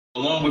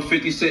Along with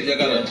 50 Cent, y'all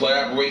got a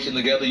collaboration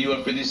together, you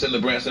and 50 Cent, the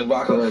Branson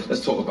Vodka. Correct.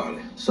 Let's talk about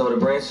it. So the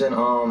Branson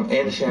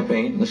and the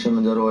Champagne, the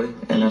Chemin de Roy,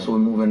 and that's where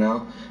we're moving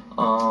now.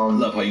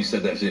 Love how you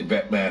said that shit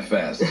mad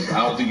fast.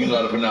 I don't think you know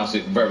how to pronounce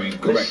it very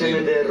correctly. The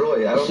Chemin de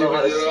Roy. I don't know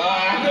how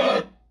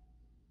to.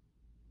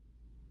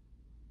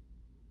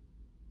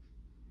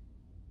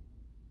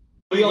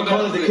 We gonna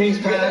call it the King's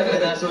Path,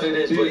 and that's what it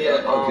is. But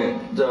yeah,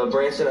 the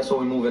Branson, that's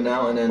where we're moving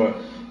now, and then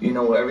you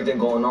know, with everything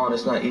going on,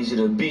 it's not easy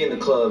to be in the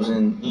clubs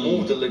and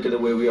move the liquor the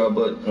way we are,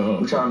 but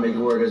we're trying to make it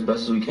work as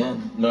best as we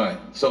can. All right.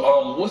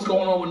 So what's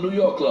going on with New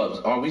York clubs?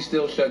 Are we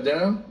still shut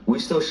down? We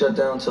still shut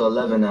down till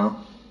 11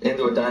 now.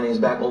 Indoor dining is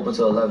back open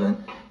till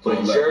 11. But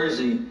in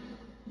Jersey,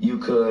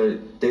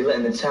 they let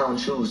in the town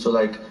choose. So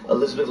like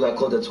Elizabeth got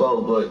closed at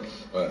 12, but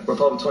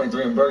Republic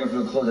 23 and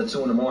Bergenfield closed at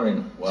 2 in the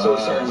morning. Wow. So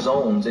certain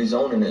zones, they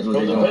zoning it.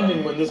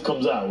 Depending when this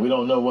comes out, we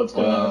don't know what's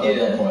going on.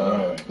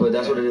 Yeah, but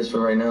that's what it is for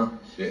right now.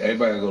 Yeah,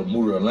 everybody go to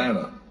move to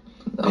Atlanta.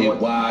 They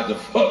wide the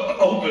fuck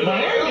open.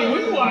 Miami,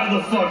 we wide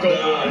the fuck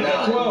open.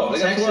 Nah, 12.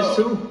 Texas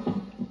too.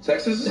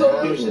 Texas is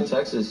open? Houston,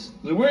 Texas.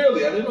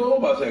 Really? I didn't know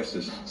about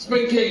Texas.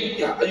 Spin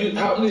K,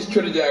 how many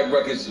Trinidad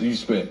records you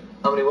spent?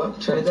 How many what?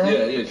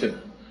 Trinidad? Yeah.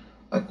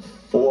 Like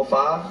 4 or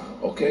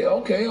 5. Okay.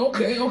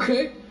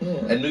 Yeah.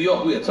 And New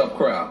York, we a tough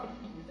crowd.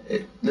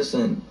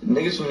 Listen,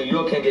 niggas from New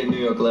York can't get New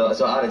York level,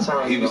 so out of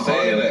town. He was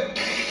saying that.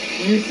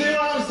 You see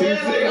what I'm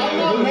saying? Like, I'm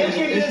not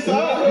making this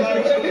up.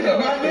 Like,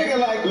 my nigga,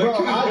 like, bro,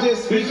 I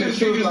just speak the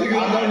truth. Like,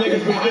 I know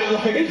niggas be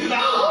like, no.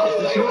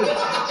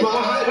 My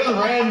eyes just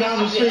ran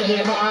down the street,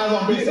 man. My eyes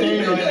on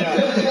Biscayne right now.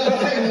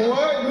 Like,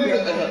 what,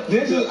 nigga?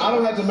 This is, I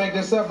don't have to make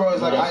this up, bro.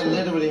 It's like, I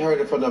literally heard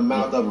it from the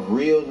mouth of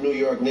real New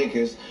York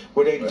niggas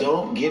where they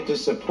don't get the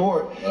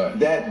support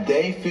that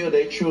they feel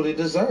they truly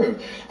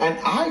deserve. And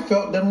I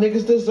felt them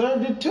niggas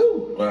deserved it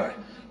too. Right.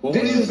 Well,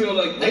 what do you feel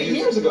like 8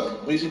 years ago?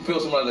 We should feel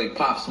somebody like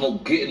Pop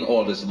Smoke getting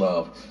all this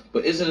love,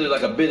 but isn't it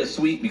like a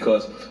bittersweet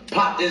because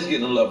Pop is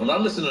getting love? When I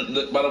listen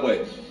to, by the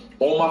way,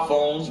 all my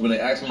phones when they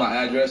ask me my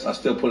address, I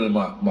still put in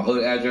my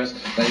hood address,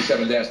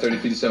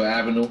 97-3057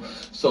 Avenue.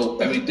 So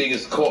everything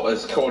is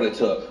coded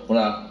to when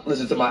I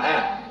listen to my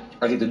app.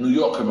 I get the New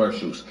York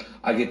commercials.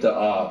 I get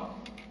the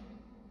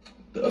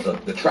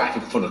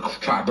traffic for the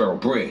Tri-Borough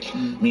Bridge.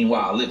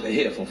 Meanwhile, I live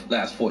here for the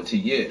last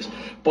 14 years.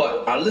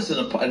 But I listen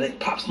to and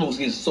Pop Smoke's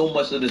getting so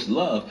much of this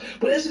love.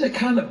 But isn't it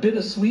kind of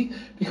bittersweet?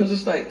 Because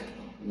it's like,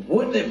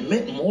 wouldn't it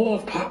meant more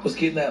if Pop was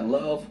getting that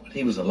love when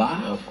he was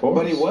alive? Of course.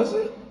 But he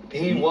wasn't?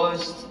 He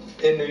was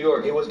in New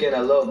York. He was getting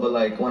that love, but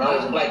like when I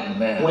was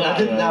when I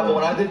did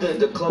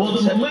the club. Well,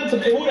 the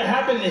momentum, it would have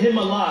happened to him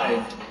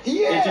alive.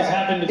 Yeah, it just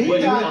happened to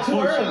he died too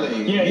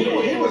early. Yeah,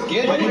 he was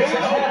getting it. He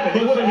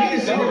would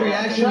have had a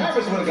reaction.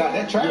 Travis would have got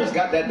that. Travis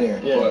got that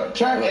there. Yeah.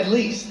 Travis, at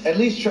least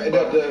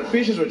the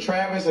features with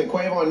Travis and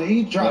Quavo, and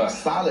he dropped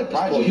solid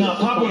projects. No,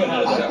 Pop would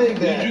have had I think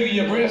that. Did you get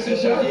your Branson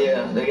shot?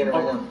 Yeah, they get it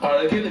right now. All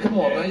right, come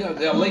on,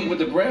 man. Y'all late with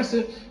the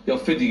Branson? Yo,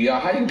 50, y'all,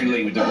 how you be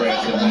late with the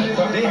Branson, man?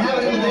 They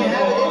have it.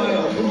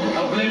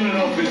 I'm blaming it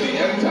on 50.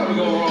 Every time we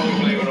go wrong, we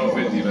blame